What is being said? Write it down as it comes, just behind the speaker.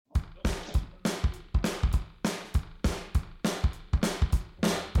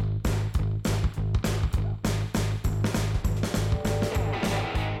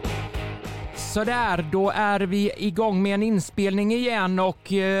Så där, då är vi igång med en inspelning igen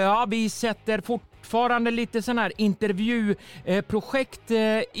och vi sätter fortfarande lite sån här intervjuprojekt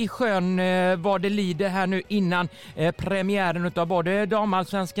i sjön vad det lider här nu innan premiären utav både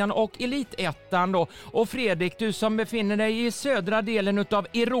damallsvenskan och elitettan då. Och Fredrik, du som befinner dig i södra delen utav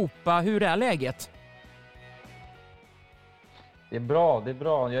Europa, hur är läget? Det är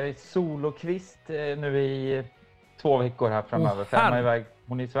bra. Jag är solokvist nu i 2 veckor här framöver.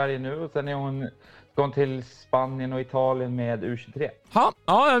 Hon är i Sverige nu och sen är hon gått till Spanien och Italien med U23.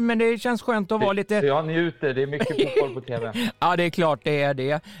 Ja, men det känns skönt att vara lite... Så jag njuter, det är mycket fotboll på tv. Ja, det är klart det är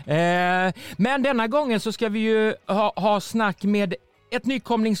det. Men denna gången så ska vi ju ha snack med ett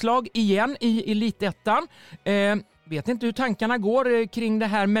nykomlingslag igen i elitettan. Vet inte hur tankarna går kring det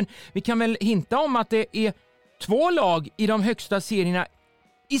här, men vi kan väl hinta om att det är 2 lag i de högsta serierna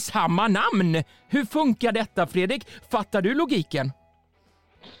i samma namn. Hur funkar detta, Fredrik? Fattar du logiken?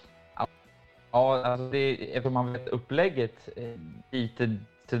 Ja, alltså eftersom man vet upplägget lite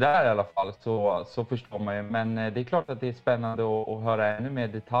sådär i alla fall så förstår man ju. Men det är klart att det är spännande att höra ännu mer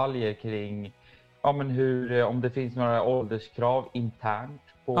detaljer kring om det finns några ålderskrav internt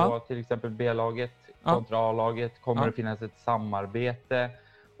på till exempel B-laget kontra A-laget. Kommer det finnas ett samarbete?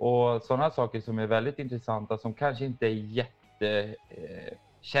 Och sådana saker som är väldigt intressanta som kanske inte är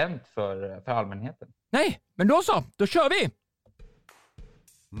jättekänt för allmänheten. Nej, men då kör vi!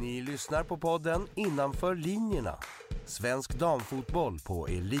 Ni lyssnar på podden Innanför linjerna. Svensk damfotboll på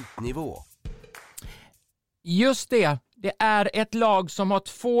elitnivå. Just det. Det är ett lag som har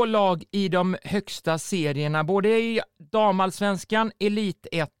 2 lag i de högsta serierna. Både i damallsvenskan,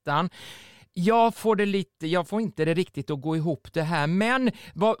 elitettan. Jag får inte det riktigt att gå ihop det här. Men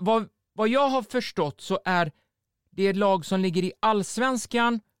vad jag har förstått så är det lag som ligger i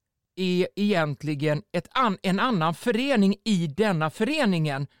allsvenskan är egentligen en annan förening i denna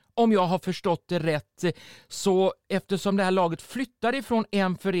föreningen. Om jag har förstått det rätt, så eftersom det här laget flyttar ifrån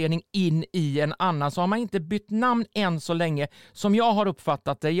en förening in i en annan så har man inte bytt namn än så länge som jag har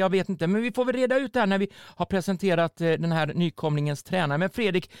uppfattat det. Jag vet inte, men vi får väl reda ut det här när vi har presenterat den här nykomlingens tränare. Men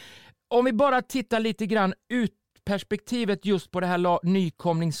Fredrik, om vi bara tittar lite grann ut perspektivet just på det här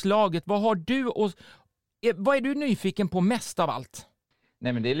nykomlingslaget, vad är du nyfiken på mest av allt?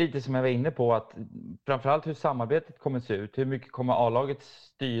 Nej, men det är lite som jag var inne på, att framförallt hur samarbetet kommer se ut. Hur mycket kommer A-laget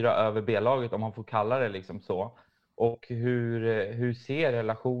styra över B-laget, om man får kalla det liksom så. Och hur ser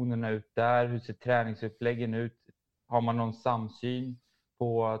relationerna ut där? Hur ser träningsuppläggen ut? Har man någon samsyn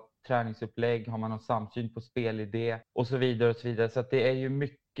på träningsupplägg? Har man någon samsyn på spelidé? Och så vidare och så vidare. Så att det är ju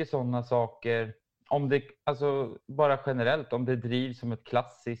mycket sådana saker. Bara generellt, om det drivs som ett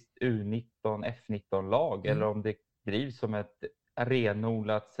klassiskt U19, F19-lag eller om det drivs som ett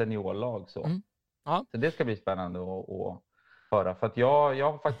renodlat seniorlag så. Så det ska bli spännande att höra, för att jag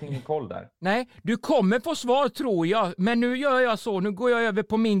har faktiskt ingen koll där. Nej, du kommer få svar tror jag, men nu gör jag så, nu går jag över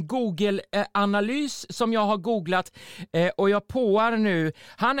på min Google-analys som jag har googlat och jag påar nu.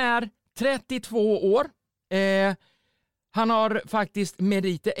 Han är 32 år. Han har faktiskt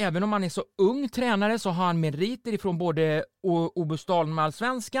meriter, även om han är så ung tränare så har han meriter ifrån både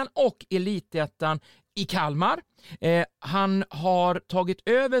Obustalmalsvenskan och elitettan i Kalmar. Han har tagit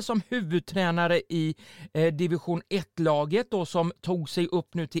över som huvudtränare i division 1-laget då, som tog sig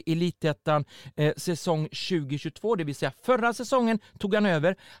upp nu till elitettan säsong 2022, det vill säga förra säsongen tog han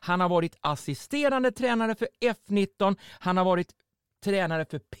över. Han har varit assisterande tränare för F19, han har varit tränare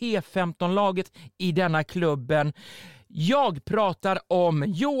för P15-laget i denna klubben. Jag pratar om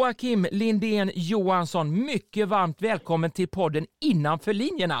Joakim Lindén Johansson. Mycket varmt välkommen till podden Innanför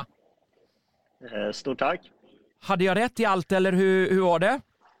linjerna. Stort tack. Hade jag rätt i allt eller hur var det?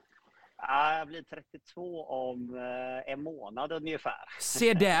 Jag blir 32 om en månad ungefär.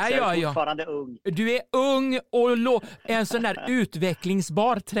 Se där så jag är är fortfarande ung. Du är ung och en sån där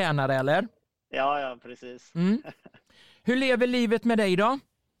utvecklingsbar tränare, eller? Ja, precis. Hur lever livet med dig då?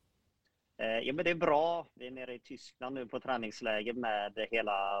 Ja, men det är bra. Vi är nere i Tyskland nu på träningsläger med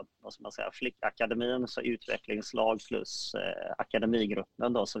hela, flickakademin, så utvecklingslag plus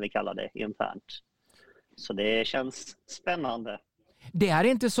akademigruppen då, som vi kallar det internt. Så det känns spännande. Det är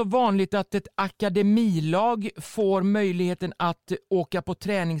inte så vanligt att ett akademilag får möjligheten att åka på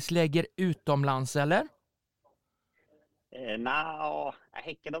träningsläger utomlands, eller?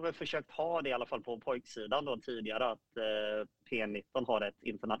 Häcken har väl försökt ha det i alla fall på pojksidan då tidigare, att P19 har ett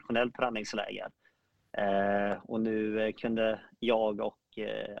internationellt träningsläger. Och nu kunde jag och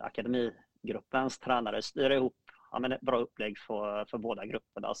akademigruppens tränare styra ihop ett bra upplägg för båda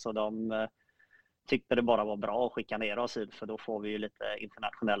grupperna. Så de tyckte det bara var bra att skicka ner oss hit, för då får vi ju lite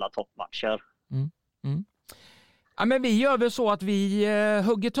internationella toppmatcher. Ja, men vi gör väl så att vi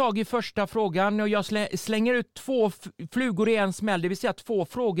hugger tag i första frågan och jag slänger ut 2 flugor i en smäll, det vill säga 2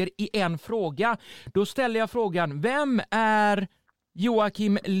 frågor i en fråga. Då ställer jag frågan, vem är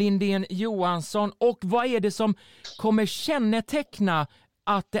Joakim Lindén Johansson och vad är det som kommer känneteckna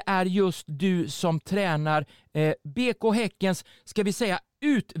att det är just du som tränar BK Häckens, ska vi säga,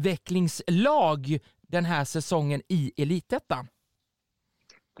 utvecklingslag den här säsongen i Elitettan?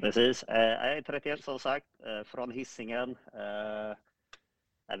 Precis. Jag är 31 som sagt, från Hisingen.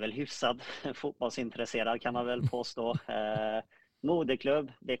 Är väl hyfsad fotbollsintresserad kan man väl påstå.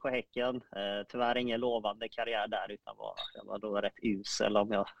 Moderklubb, BK Häcken. Tyvärr ingen lovande karriär där utan jag var då rätt usel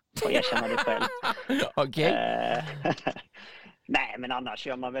om jag får erkänna det själv. Okej. Nej, men annars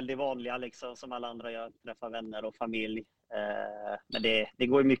gör man väl det vanliga liksom, som alla andra gör. Träffar vänner och familj. Men det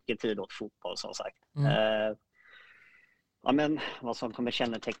går mycket tid åt fotboll som sagt. Ja, men vad som kommer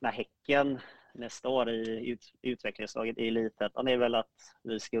känneteckna Häcken nästa år i utvecklingslaget i Elitettan är väl att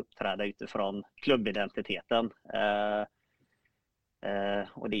vi ska uppträda utifrån klubbidentiteten.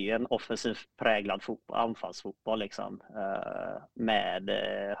 Och det är ju en offensivt präglad anfallsfotboll liksom, med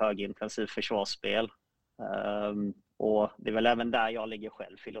högintensiv försvarsspel. Och det är väl även där jag ligger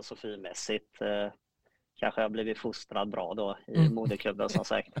själv filosofimässigt. Kanske har jag blivit fostrad bra då i moderklubben som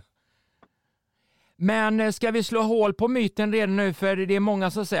sagt. Men ska vi slå hål på myten redan nu? För det är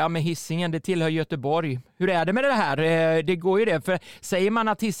många som säger att Hisingen, det tillhör Göteborg. Hur är det med det här? Det går ju det. För säger man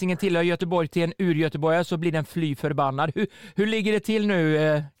att Hisingen tillhör Göteborg till en ur-göteborgare så blir den fly förbannad. Hur ligger det till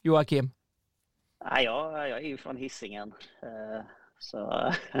nu, Joakim? Ja, jag är ju från Hisingen.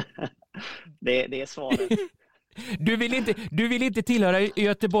 Så det är svaret. Du vill inte tillhöra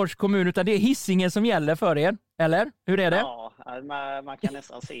Göteborgs kommun utan det är Hisingen som gäller för er, eller? Hur är det? Ja, man kan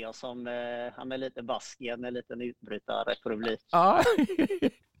nästan se oss som han är lite Baskien, en liten utbrytarrepublik. Ja.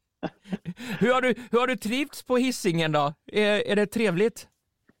 Hur har du trivts på Hisingen då? Är det trevligt?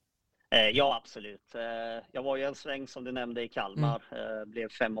 Ja, absolut. Jag var ju en sväng som du nämnde i Kalmar. Blev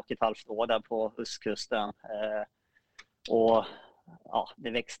 5,5 år där på östkusten. Och ja, det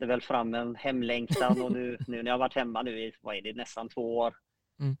växte väl fram en hemlängtan och nu när jag har varit hemma nu i, vad är det, nästan 2 år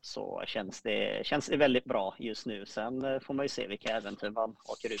så känns det väldigt bra just nu. Sen får man ju se vilka äventyr man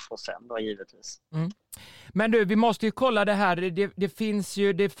åker ut på sen då givetvis. Men du, vi måste ju kolla det här.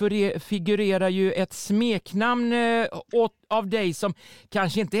 Det figurerar ju ett smeknamn av dig som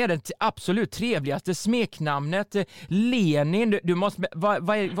kanske inte är det absolut trevligaste smeknamnet. Lenin, du måste,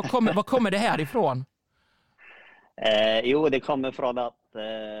 vad kommer det här ifrån? Jo, det kommer från att,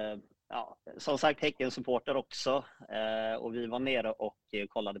 som sagt, Häcken-supporter också. Och vi var nere och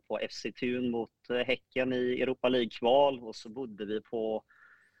kollade på FC Thun mot Häcken i Europa League-kval. Och så bodde vi på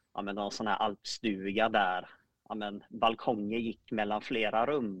någon sån här alpstuga där. Balkonger gick mellan flera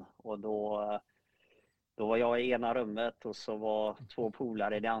rum. Och då var jag i ena rummet och så var 2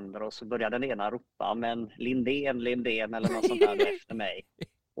 polare i det andra. Och så började den ena ropa, men Lindén eller något sånt där efter mig.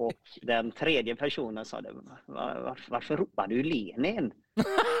 Och den tredje personen sa det, varför ropar du Lenin?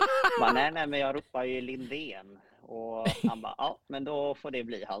 Nej, men jag ropar ju Lindén. Och han bara, ja, men då får det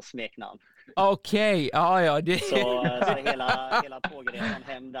bli hans smeknamn. Okej, ja. Så hela tågresan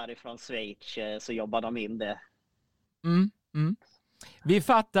hem därifrån Schweiz så jobbar de in det. Vi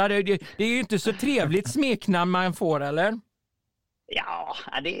fattar, det är ju inte så trevligt smeknamn man får, eller? Ja,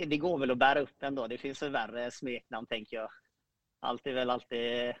 det går väl att bära upp ändå. Det finns en värre smeknamn, tänker jag. Allt är väl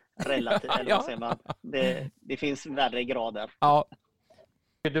alltid relativt, eller vad säger man? Det finns värre grader. Ja.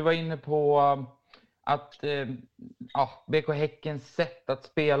 Du var inne på att BK Häckens sätt att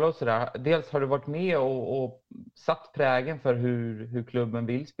spela och sådär. Dels har du varit med och satt prägen för hur klubben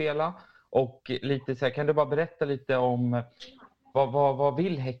vill spela. Och lite så här, kan du bara berätta lite om vad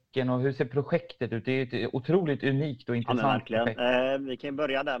vill Häcken och hur ser projektet ut? Det är ett otroligt unikt och intressant projekt. Vi kan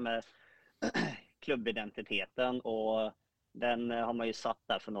börja där med klubbidentiteten och den har man ju satt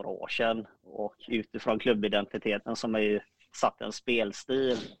där för några år sedan och utifrån klubbidentiteten så har man ju satt en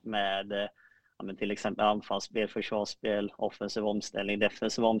spelstil med till exempel anfallsspel, försvarsspel, offensiv omställning,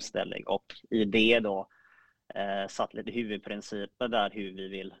 defensiv omställning och i det då satt lite huvudprinciper där hur vi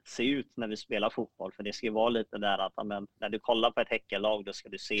vill se ut när vi spelar fotboll. För det ska ju vara lite där att när du kollar på ett Häckenlag då ska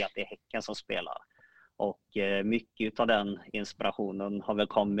du se att det är Häcken som spelar. Och mycket av den inspirationen har väl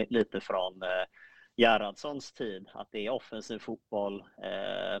kommit lite från Gerhardssons tid. Att det är offensiv fotboll,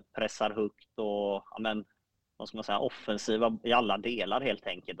 pressar högt och vad ska man säga, offensiva i alla delar helt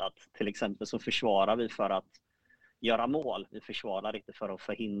enkelt. Att till exempel så försvarar vi för att göra mål. Vi försvarar inte för att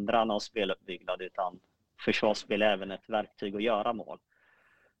förhindra någon speluppbyggnad utan försvarsspel är även ett verktyg att göra mål.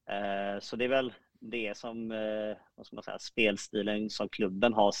 Så det är väl det som vad ska man säga, spelstilen som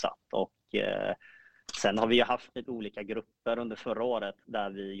klubben har satt och Sen har vi ju haft lite olika grupper under förra året där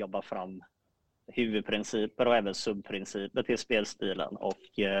vi jobbar fram huvudprinciper och även subprinciper till spelstilen.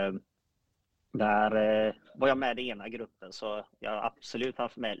 Och där var jag med i ena gruppen, så jag har absolut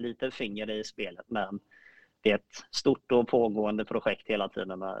haft med lite finger i spelet. Men det är ett stort och pågående projekt hela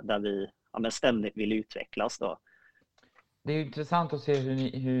tiden där vi ständigt vill utvecklas då. Det är intressant att se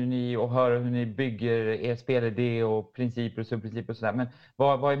hur ni och höra hur ni bygger er spelidé och principer och subprinciper och sådär. Men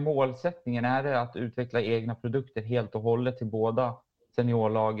vad är målsättningen? Är det att utveckla egna produkter helt och hållet till båda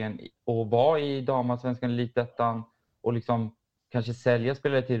seniorlagen och vara i damallsvenskan, elitettan och liksom kanske sälja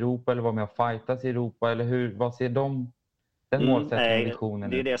spelare till Europa eller vara med och fightas i Europa? Eller vad ser den målsättningen och visionen?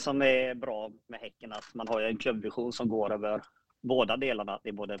 Det är det som är bra med Häcken, att man har en klubbvision som går över båda delarna. Det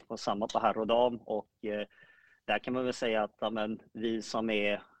är både på samma på herr och dam, och där kan man väl säga att vi som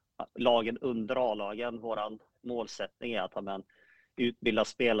är lagen under A-lagen, våran målsättning är att utbilda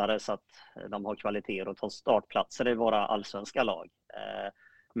spelare så att de har kvaliteter och tar startplatser i våra allsvenska lag.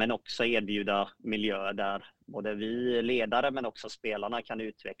 Men också erbjuda miljöer där både vi ledare men också spelarna kan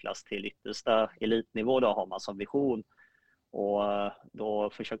utvecklas till yttersta elitnivå. Då har man som vision. Och då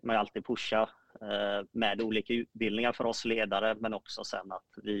försöker man alltid pusha med olika utbildningar för oss ledare, men också sen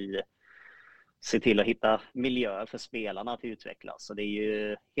att vi se till att hitta miljöer för spelarna att utvecklas. Så det är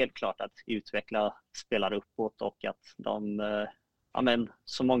ju helt klart att utveckla spelare uppåt och att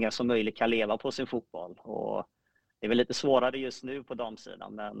så många som möjligt kan leva på sin fotboll. Och det är väl lite svårare just nu på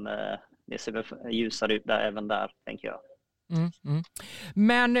damsidan, men det ser väl ljusare ut även där, tänker jag.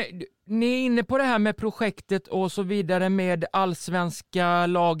 Men ni är inne på det här med projektet och så vidare med allsvenska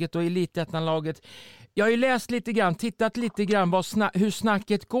laget och elitettanlaget. Jag har ju läst lite grann, tittat lite grann hur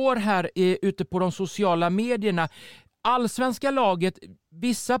snacket går här ute på de sociala medierna. Allsvenska laget,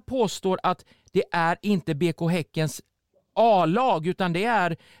 vissa påstår att det är inte BK Häckens A-lag utan det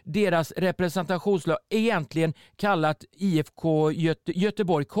är deras representationslag, egentligen kallat IFK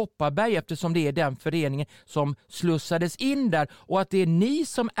Göteborg Kopparberg, eftersom det är den föreningen som slussades in där, och att det är ni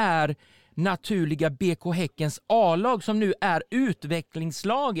som är naturliga BK Häckens A-lag som nu är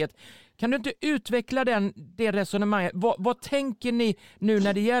utvecklingslaget. Kan du inte utveckla det resonemanget? Vad tänker ni nu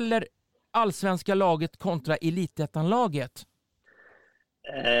när det gäller allsvenska laget kontra elitettanlaget?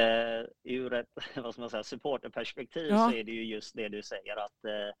 Ur ett supporterperspektiv så är det ju just det du säger,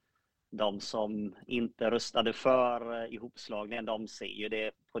 att de som inte röstade för ihopslagningen, de ser ju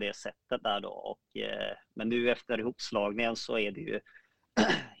det på det sättet där då. Och, men nu efter ihopslagningen så är det ju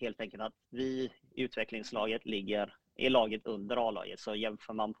helt enkelt att vi, utvecklingslaget, är laget under A-laget. Så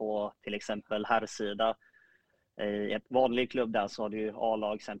jämför man på till exempel herrsida, i ett vanligt klubb där så har du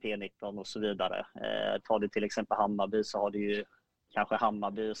A-lag, sen P19 och så vidare. Tar du till exempel Hammarby så har du ju kanske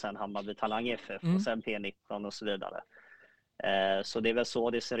Hammarby och sen Hammarby Talang FF och sen P19 och så vidare. Så det är väl så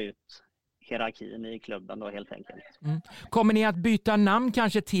det ser ut, hierarkin i klubben då helt enkelt. Kommer ni att byta namn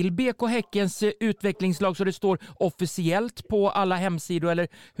kanske till BK Häckens utvecklingslag så det står officiellt på alla hemsidor, eller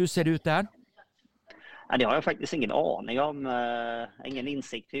hur ser det ut där? Ja, det har jag faktiskt ingen aning om, ingen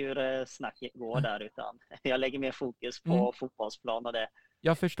insikt hur snacket går där, utan jag lägger mer fokus på fotbollsplan och det.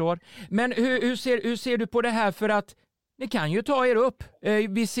 Jag förstår. Men hur ser du på det här, för att ni kan ju ta er upp.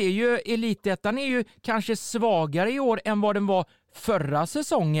 Vi ser ju elitettan är ju kanske svagare i år än vad den var förra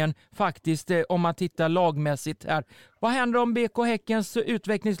säsongen faktiskt, om man tittar lagmässigt här. Vad händer om BK Häckens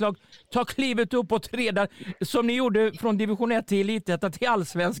utvecklingslag tar klivet uppåt redan som ni gjorde från division 1 till elitettan till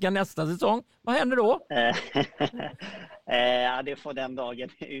allsvenskan nästa säsong? Vad händer då? Det får den dagen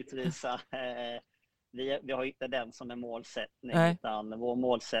utvisa. Vi har inte den som en målsättning, utan vår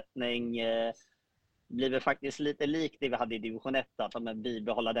målsättning blir väl faktiskt lite lik det vi hade i division 1, att man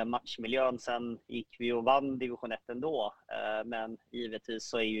bibehålla den matchmiljön. Sen gick vi och vann division 1 ändå, men givetvis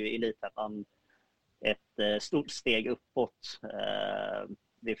så är ju elitettan ett stort steg uppåt.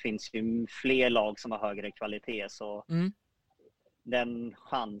 Det finns ju fler lag som har högre kvalitet, så den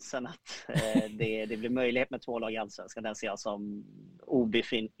chansen att det blir möjlighet med 2 lag i allsvenskan, den ser jag som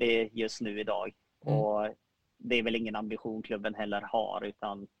obefintlig just nu idag. Och det är väl ingen ambition klubben heller har,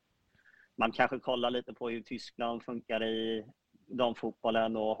 utan man kanske kollar lite på hur Tyskland funkar i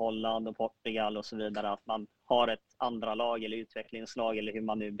damfotbollen och Holland och Portugal och så vidare. Att man har ett andra lag eller utvecklingslag eller hur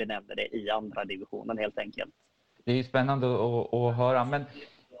man nu benämner det i andra divisionen helt enkelt. Det är ju spännande att höra. Men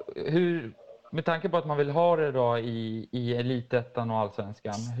med tanke på att man vill ha det då i elitettan och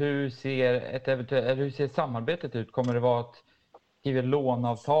allsvenskan, hur ser samarbetet ut? Kommer det vara ett skriva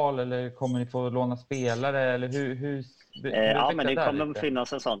låneavtal eller kommer ni få låna spelare, eller hur ja, men det kommer att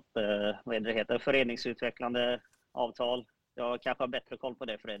finnas ett sånt föreningsutvecklande avtal. Jag kanske har bättre koll på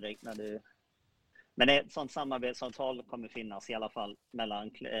det, Fredrik, när du Men ett sånt samarbetsavtal kommer finnas i alla fall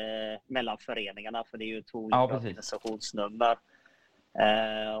mellan föreningarna, för det är ju två olika organisationsnummer.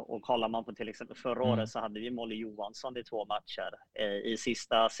 Och kollar man på till exempel förra året så hade vi Molly Johansson i 2 matcher. I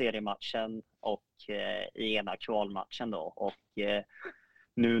sista seriematchen och i ena kvalmatchen då. Och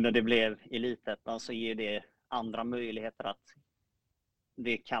nu när det blev Elitettan så ger det andra möjligheter att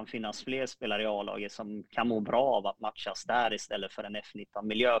det kan finnas fler spelare i A-laget som kan må bra av att matchas där istället för en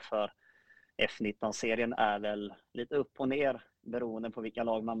F19-miljö. För F19-serien är väl lite upp och ner beroende på vilka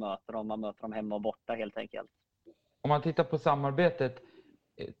lag man möter, om man möter dem hemma och borta helt enkelt. Om man tittar på samarbetet,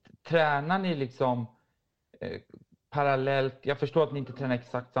 tränar ni liksom parallellt? Jag förstår att ni inte tränar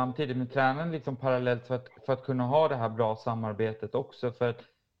exakt samtidigt, men tränar ni liksom parallellt för att kunna ha det här bra samarbetet också? För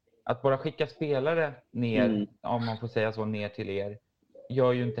att bara skicka spelare ner, om man får säga så, ner till er,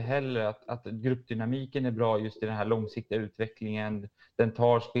 gör ju inte heller att gruppdynamiken är bra just i den här långsiktiga utvecklingen. Den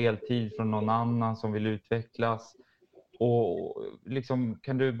tar speltid från någon annan som vill utvecklas. Och liksom,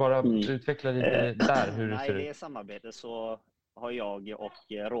 kan du bara utveckla lite där hur det ser ut? Nej, i det samarbetet så har jag och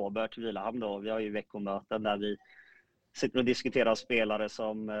Robert Vilahamn då, vi har ju veckomöten där vi sitter och diskuterar spelare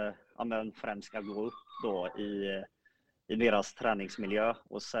som främst ska gå upp då i deras träningsmiljö.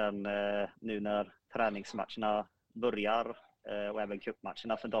 Och sen nu när träningsmatcherna börjar och även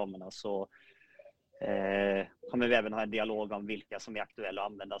cupmatcherna för damerna så kommer vi även ha en dialog om vilka som är aktuella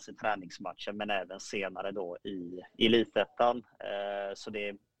att användas i träningsmatcher, men även senare då i Elitettan. Så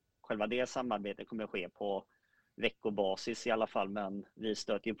själva det samarbetet kommer att ske på veckobasis i alla fall, men vi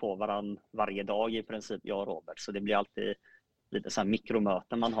stöter ju på varandra varje dag i princip, jag och Robert. Så det blir alltid lite så här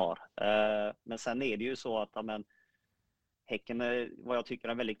mikromöten man har. Men sen är det ju så att Häcken är vad jag tycker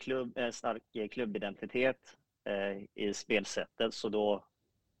en väldigt stark klubbidentitet i spelsättet, så då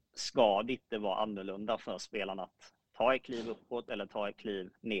ska det inte vara annorlunda för spelarna att ta ett kliv uppåt eller ta ett kliv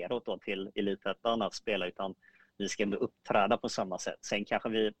neråt då till Elitettan att spela, utan vi ska ändå uppträda på samma sätt. Sen kanske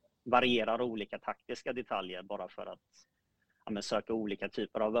vi varierar olika taktiska detaljer bara för att söka olika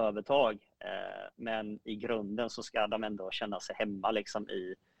typer av övertag, men i grunden så ska de ändå känna sig hemma liksom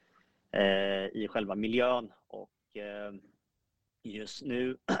i själva miljön. Och just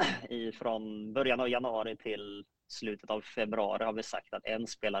nu från början av januari till slutet av februari har vi sagt att en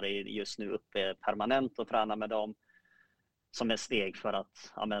spelare är just nu uppe permanent och tränar med dem som ett steg för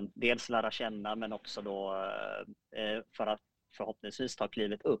att dels lära känna, men också då för att förhoppningsvis ta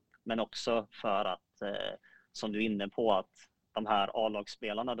klivet upp, men också för att som du är inne på, att de här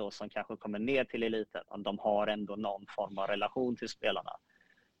A-lagsspelarna då som kanske kommer ner till eliten, de har ändå någon form av relation till spelarna.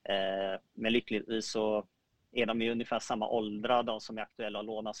 Men lyckligtvis så är de i ungefär samma åldrar, de som är aktuella att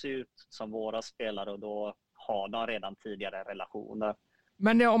lånas ut, som våra spelare, och då har de redan tidigare relationer.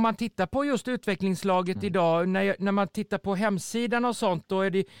 Men om man tittar på just utvecklingslaget idag, när man tittar på hemsidan och sånt, då är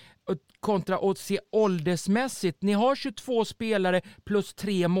det kontra att se åldersmässigt. Ni har 22 spelare plus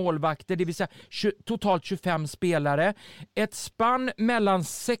 3 målvakter, det vill säga totalt 25 spelare. Ett spann mellan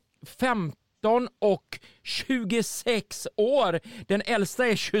 15 och 26 år. Den äldsta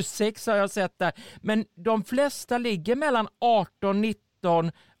är 26 har jag sett där. Men de flesta ligger mellan 18,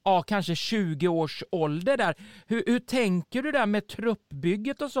 19, kanske 20 års ålder där. Hur tänker du där med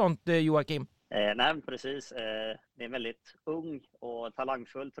truppbygget och sånt, Joakim? Nej, precis. Det är en väldigt ung och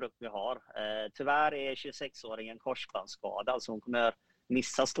talangfull trupp vi har. Tyvärr är 26-åringen korsbandsskadad, så hon kommer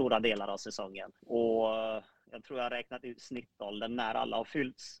missa stora delar av säsongen. Och jag tror jag har räknat ut snittåldern när alla har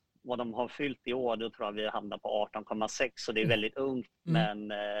fyllts. Vad de har fyllt i år, då tror jag vi hamnar på 18,6, så det är väldigt ungt. Men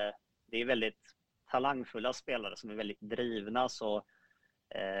det är väldigt talangfulla spelare som är väldigt drivna, så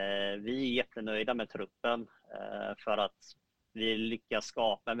vi är jättenöjda med truppen för att vi lyckas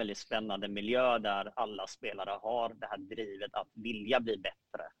skapa en väldigt spännande miljö där alla spelare har det här drivet att vilja bli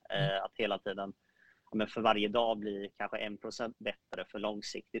bättre. Att hela tiden, för varje dag bli kanske 1% bättre, för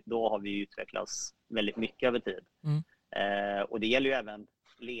långsiktigt. Då har vi utvecklats väldigt mycket över tid. Och det gäller ju även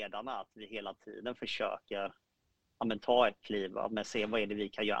ledarna, att vi hela tiden försöker ta ett kliv, men se vad är det vi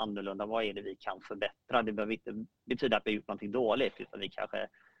kan göra annorlunda, vad är det vi kan förbättra. Det behöver inte betyda att vi har gjort någonting dåligt, utan vi kanske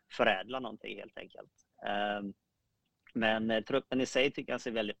förädlar någonting helt enkelt. Men truppen i sig tycker jag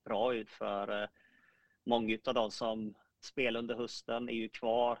ser väldigt bra ut, för många av de som spelar under hösten är ju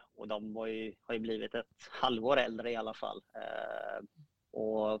kvar, och de har ju blivit ett halvår äldre i alla fall.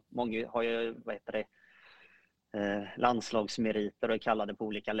 Och många har ju landslagsmeriter och kallade på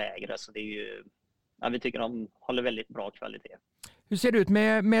olika läger, så det är vi tycker de håller väldigt bra kvalitet. Hur ser det ut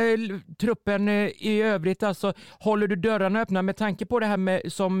med truppen i övrigt? Alltså, håller du dörrarna öppna med tanke på det här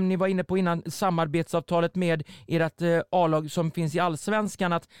med, som ni var inne på innan, samarbetsavtalet med ert A-lag som finns i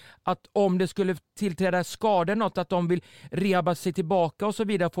Allsvenskan, att om det skulle tillträda skador något, att de vill rehabba sig tillbaka och så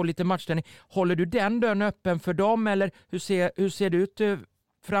vidare, få lite matchträning. Håller du den dörren öppen för dem, eller hur ser det ut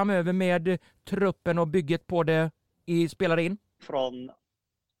framöver med truppen och bygget på det i spelare in? Från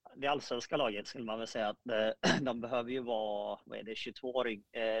det allsvenska laget skulle man väl säga att de behöver ju vara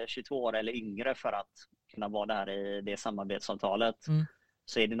 22 år eller yngre för att kunna vara där i det samarbetsavtalet.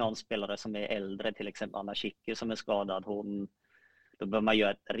 Så är det någon spelare som är äldre, till exempel Anna Schicke som är skadad, då bör man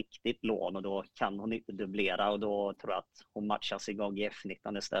göra ett riktigt lån och då kan hon inte dubblera och då tror jag att hon matchas igång i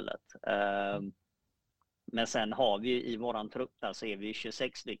F19 istället. Men sen har vi i våran trupp där så är vi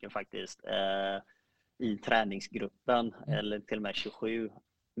 26 stycken faktiskt i träningsgruppen, eller till och med 27.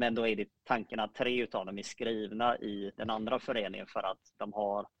 Men då är det tanken att 3 utav dem är skrivna i den andra föreningen för att de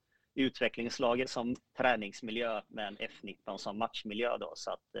har utvecklingslaget som träningsmiljö men F19 som matchmiljö då.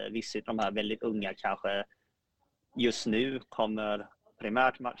 Så att vissa av de här väldigt unga kanske just nu kommer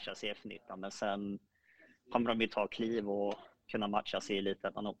primärt matchas i F19, men sen kommer de ju ta kliv och kunna matchas i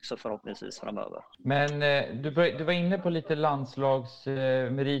Elitettan också förhoppningsvis framöver. Men du var inne på lite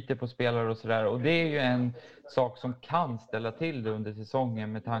landslagsmeriter på spelare och sådär, och det är ju en sak som kan ställa till det under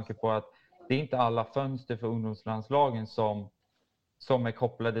säsongen med tanke på att det är inte alla fönster för ungdomslandslagen som är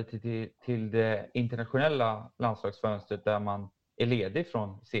kopplade till det internationella landslagsfönstret där man är ledig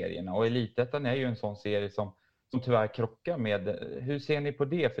från serierna, och Elitettan är ju en sån serie som tyvärr krockar med. Hur ser ni på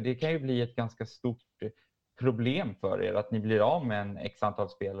det? För det kan ju bli ett ganska stort problem för er att ni blir av med en x antal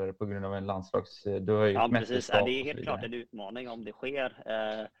spelare på grund av en Ja, precis. Det är helt klart en utmaning om det sker.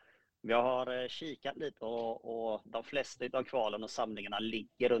 Vi har kikat lite och de flesta av kvalen och samlingarna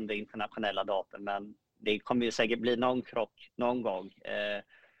ligger under internationella datum, men det kommer ju säkert bli någon krock någon gång.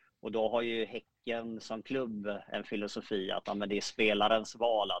 Och då har ju Häcken som klubb en filosofi att det är spelarens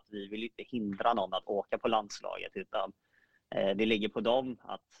val, att vi vill inte hindra någon att åka på landslaget, utan det ligger på dem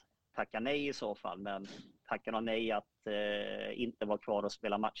att tacka nej i så fall, men tackar de nej att inte vara kvar och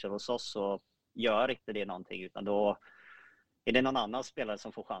spela matcher hos oss, så gör inte det någonting, utan då är det någon annan spelare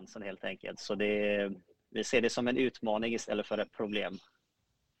som får chansen helt enkelt. Så vi ser det som en utmaning istället för ett problem.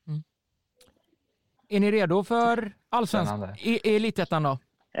 Är ni redo för Allsvenskan i Elitettan då?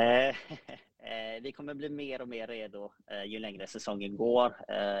 Vi kommer bli mer och mer redo ju längre säsongen går,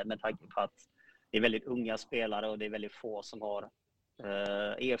 med tanke på att det är väldigt unga spelare och det är väldigt få som har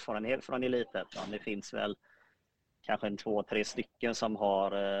erfarenhet från Elitettan. Det finns väl kanske 2-3 stycken som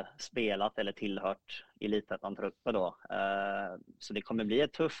har spelat eller tillhört Elitettan-trupper då. Så det kommer bli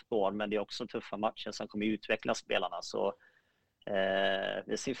ett tufft år, men det är också tuffa matcher som kommer utveckla spelarna. Så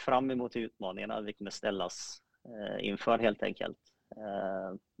vi ser fram emot utmaningarna vi kommer ställas inför helt enkelt.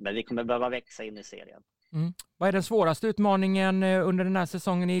 Men vi kommer behöva växa in i serien. Vad är den svåraste utmaningen under den här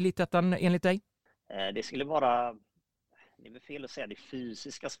säsongen i Elitettan enligt dig? Det skulle vara, det är väl fel att säga det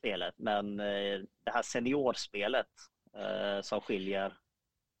fysiska spelet, men det här seniorspelet som skiljer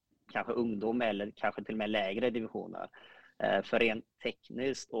kanske ungdom eller kanske till och med lägre divisioner. För rent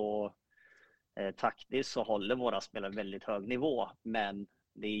tekniskt och taktiskt så håller våra spelare väldigt hög nivå, men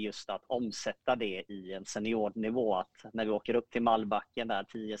det är just att omsätta det i en seniornivå, att när vi åker upp till Mallbacken där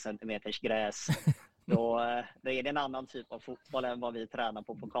 10 centimeters gräs, då är det en annan typ av fotboll än vad vi tränar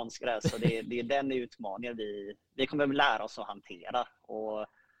på konstgräs. Så det är den utmaningen vi kommer lära oss att hantera, och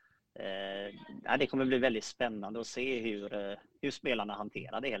det kommer bli väldigt spännande att se hur spelarna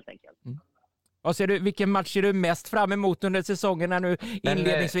hanterar det helt enkelt. Vad ser du, vilken match ser du mest fram emot under säsongen här nu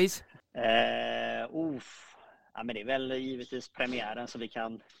inledningsvis? Ja, men det är väl givetvis premiären så vi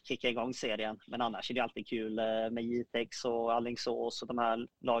kan kicka igång serien. Men annars är det alltid kul med Jitex och Alingsås och de här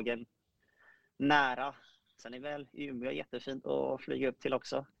lagen nära. Sen är väl Umeå jättefint att flyga upp till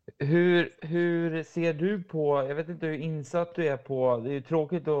också. Hur ser du på, jag vet inte hur insatt du är på, det är ju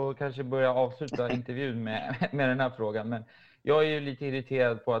tråkigt att kanske börja avsluta intervjun med den här frågan, men jag är ju lite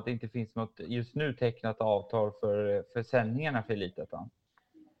irriterad på att det inte finns något just nu tecknat avtal för sändningarna för Elitettan.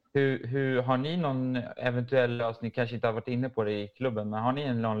 Hur har ni någon eventuell lösning, kanske inte har varit inne på det i klubben, men har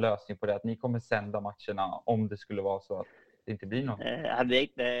ni någon lösning på det att ni kommer sända matcherna om det skulle vara så att det inte blir någon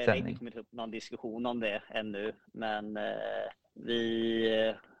sändning? Det har inte kommit upp någon diskussion om det ännu, men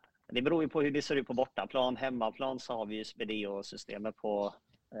det beror ju på hur det ser ut på bortaplan. Hemmaplan så har vi ju Spedio-systemet på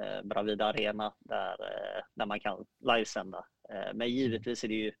Bravida Arena där man kan livesända. Men givetvis är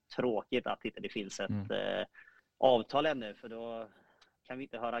det ju tråkigt att inte det finns ett avtal ännu, för då kan vi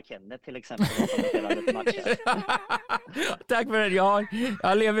inte höra Kenneth till exempel kommentera lite matcher? Tack för det. Jag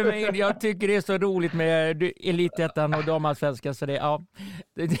lever med in. Jag tycker det är så roligt med Elitettan och damallsvenskan, så det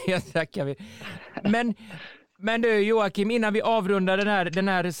tackar vi. Men du Joakim, innan vi avrundar den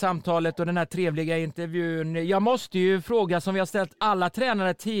här samtalet och den här trevliga intervjun, jag måste ju fråga, som vi har ställt alla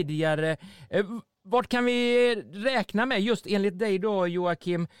tränare tidigare, vart kan vi räkna med, just enligt dig då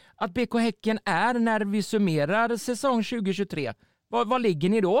Joakim, att BK Häcken är när vi summerar säsong 2023? Var ligger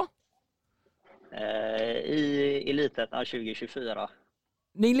ni då? I Elitettan 2024.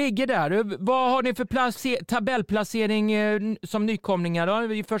 Ni ligger där. Vad har ni för tabellplacering som nykomlingar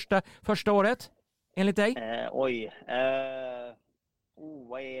då, i första året, enligt dig?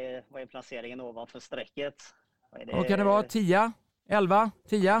 Vad är placeringen ovanför strecket? Vad kan det vara? 10? 11?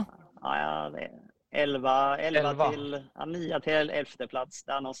 10? Ja, det är 11 till 9 till 11:e plats.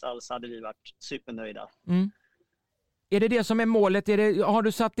 Där någonstans hade vi varit supernöjda. Mm. Är det som är målet? Har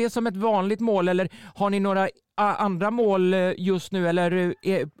du satt det som ett vanligt mål, eller har ni några andra mål just nu, eller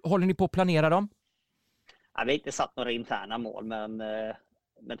håller ni på att planera dem? Ja, vi har inte satt några interna mål, men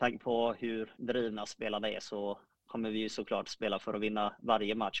med tanke på hur drivna spelarna är så kommer vi ju såklart spela för att vinna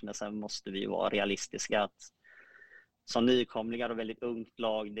varje match, men sen måste vi vara realistiska att som nykomlingar och väldigt ungt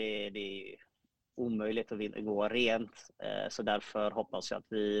lag, det är omöjligt att gå rent. Så därför hoppas jag att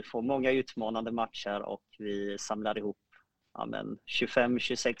vi får många utmanande matcher och vi samlar ihop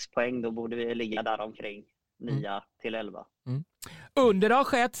 25-26 poäng. Då borde vi ligga där omkring 9 till 11. Under har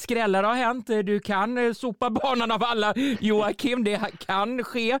skett, skrällar har hänt. Du kan sopa banan av alla, Joakim. Det kan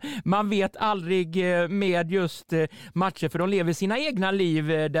ske. Man vet aldrig med just matcher, för de lever sina egna liv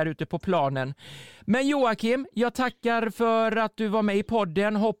där ute på planen. Men Joakim, jag tackar för att du var med i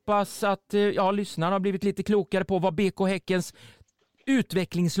podden. Hoppas att lyssnarna har blivit lite klokare på vad BK Häckens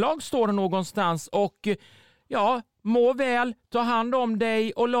utvecklingslag står någonstans. Och må väl, ta hand om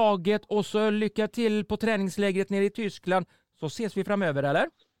dig och laget, och så lycka till på träningslägret nere i Tyskland, så ses vi framöver, eller?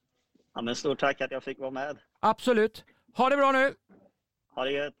 Ja, men stort tack att jag fick vara med. Absolut. Ha det bra nu. Ha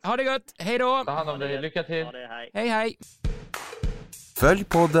det gött. Ha det gött. Hej då. Ta hand om dig. Lycka till. Hej. Hej. Följ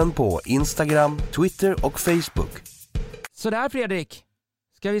podden på Instagram, Twitter och Facebook. Så där, Fredrik.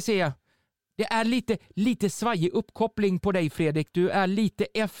 Ska vi se. Det är lite svajig uppkoppling på dig, Fredrik. Du är lite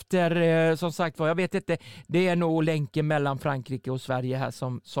efter, som sagt var. Jag vet inte, det är nog länken mellan Frankrike och Sverige här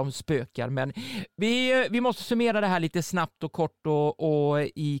som spökar. Men vi måste summera det här lite snabbt och kort och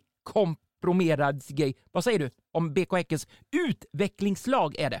i komprimerad grej. Vad säger du om BK Häckens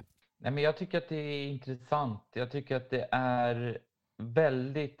utvecklingslag är det? Nej, men jag tycker att det är intressant. Jag tycker att det är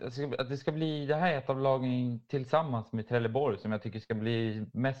väldigt, att det ska bli, det här är ett av lagen tillsammans med Trelleborg som jag tycker ska bli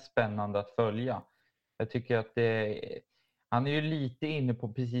mest spännande att följa. Jag tycker att han är ju lite inne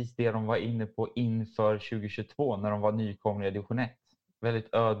på precis det de var inne på inför 2022 när de var nykomlingar i division 1.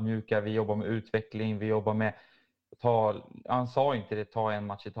 Väldigt ödmjuka, vi jobbar med utveckling, vi jobbar med han sa inte det, ta en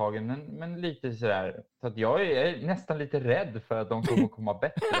match i taget, men lite sådär. Så att jag är nästan lite rädd för att de kommer att komma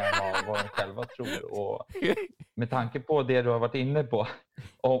bättre än vad de själva tror. Och med tanke på det du har varit inne på,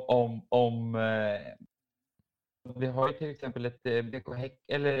 vi har ju till exempel ett BK Häck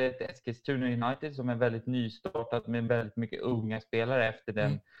eller ett Eskilstuna United som är väldigt nystartat med väldigt mycket unga spelare efter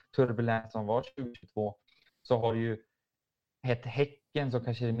den turbulens som var 2022. Så har ju ett Häcken som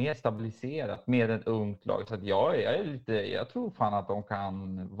kanske är mer stabiliserat med ett ungt lag. Så att jag tror fan att de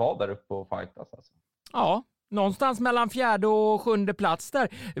kan vara där uppe och fightas. Alltså. Ja, någonstans mellan 4:e och 7:e plats där.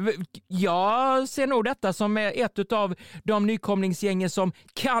 Jag ser nog detta som ett av de nykomlingsgängen som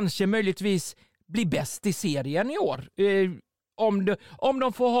kanske möjligtvis blir bäst i serien i år. Om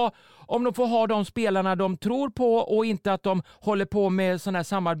de får ha de spelarna de tror på och inte att de håller på med sådana här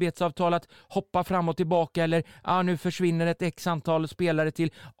samarbetsavtal att hoppa fram och tillbaka eller nu försvinner ett x antal spelare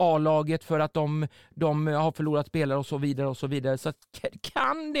till A-laget för att de har förlorat spelare och så vidare och så vidare. Så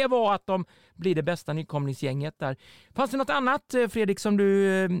kan det vara att de blir det bästa nykomlingsgänget där. Fanns det något annat, Fredrik, som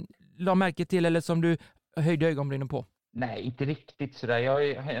du la märke till eller som du höjde ögonbrynen på? Nej, inte riktigt sådär.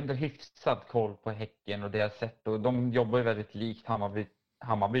 Jag har ändå hyfsat koll på Häcken och deras sätt. Och de jobbar ju väldigt likt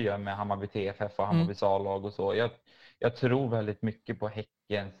Hammarby gör med Hammarby TFF och Hammarbys A-lag och så. Jag tror väldigt mycket på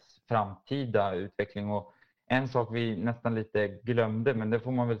Häckens framtida utveckling. Och en sak vi nästan lite glömde, men det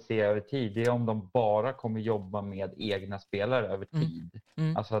får man väl se över tid, det är om de bara kommer jobba med egna spelare över tid.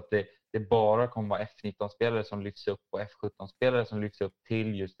 Alltså att det bara kommer vara F19-spelare som lyfts upp och F17-spelare som lyfts upp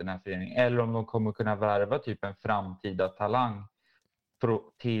till just den här föreningen. Eller om de kommer kunna värva typ en framtida talang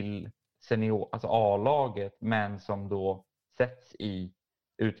till senior, alltså A-laget, men som då sätts i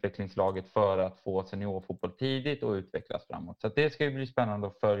utvecklingslaget för att få seniorfotboll tidigt och utvecklas framåt. Så att det ska ju bli spännande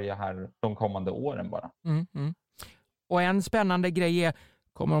att följa här de kommande åren bara. Och en spännande grej är,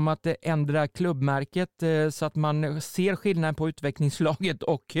 kommer de att ändra klubbmärket så att man ser skillnaden på utvecklingslaget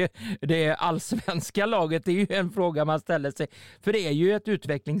och det allsvenska laget? Det är ju en fråga man ställer sig. För det är ju ett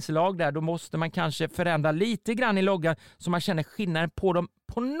utvecklingslag där, då måste man kanske förändra lite grann i loggan så man känner skillnaden på dem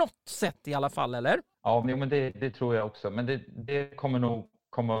på något sätt i alla fall, eller? Ja, men det tror jag också. Men det kommer nog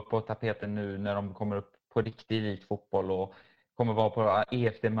komma upp på tapeten nu när de kommer upp på riktig elitfotboll och kommer vara på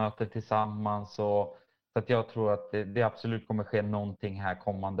EFD-möten tillsammans. Så att jag tror att det absolut kommer ske någonting här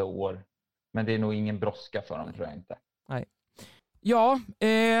kommande år. Men det är nog ingen brådska för dem, tror jag inte. Nej. Ja,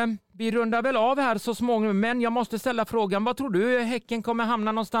 vi rundar väl av här så småningom, men jag måste ställa frågan, vad tror du Häcken kommer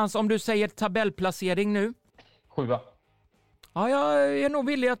hamna någonstans om du säger tabellplacering nu? 7. Ja, jag är nog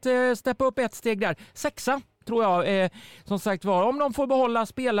villig att steppa upp ett steg där. 6 tror jag, som sagt var, om de får behålla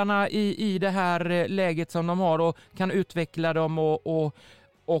spelarna i det här läget som de har och kan utveckla dem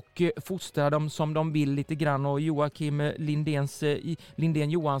och fostra dem som de vill lite grann, och Joakim Lindén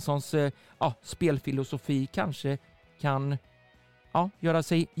Johanssons spelfilosofi kanske kan göra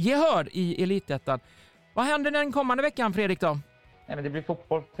sig gehör i Elitettan. Vad händer den kommande veckan, Fredrik, då? Nej, men det blir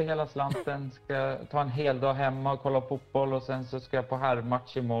fotboll för hela slanten. Ska ta en hel dag hemma och kolla fotboll, och sen så ska jag på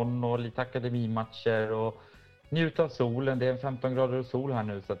herrmatch imorgon och lite akademimatcher och njuta av solen. Det är 15 grader och sol här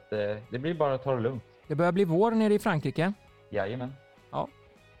nu, så att det blir bara att ta det lugnt. Det börjar bli vår nere i Frankrike. Jajamän. Ja.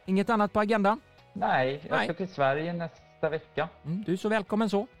 Inget annat på agendan? Nej, jag ska till Sverige nästa vecka. Du är så välkommen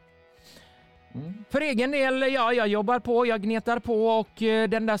så. För egen del, jag jobbar på, jag gnetar på, och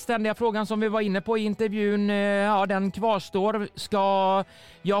den där ständiga frågan som vi var inne på i intervjun, den kvarstår. Ska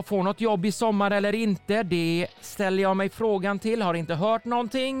jag få något jobb i sommar eller inte? Det ställer jag mig frågan till. Har inte hört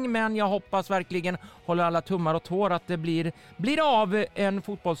någonting, men jag hoppas verkligen, håller alla tummar och tår, att det blir av en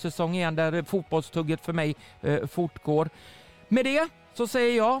fotbollssäsong igen där fotbollstugget för mig fortgår. Med det så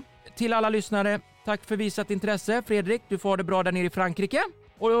säger jag till alla lyssnare, tack för visat intresse. Fredrik, du får ha det bra där nere i Frankrike.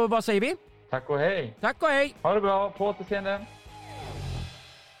 Och vad säger vi? Tack och hej. Tack och hej. Ha det bra. På återseende.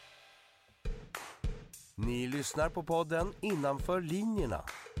 Ni lyssnar på podden Innanför linjerna.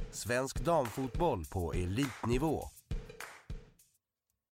 Svensk damfotboll på elitnivå.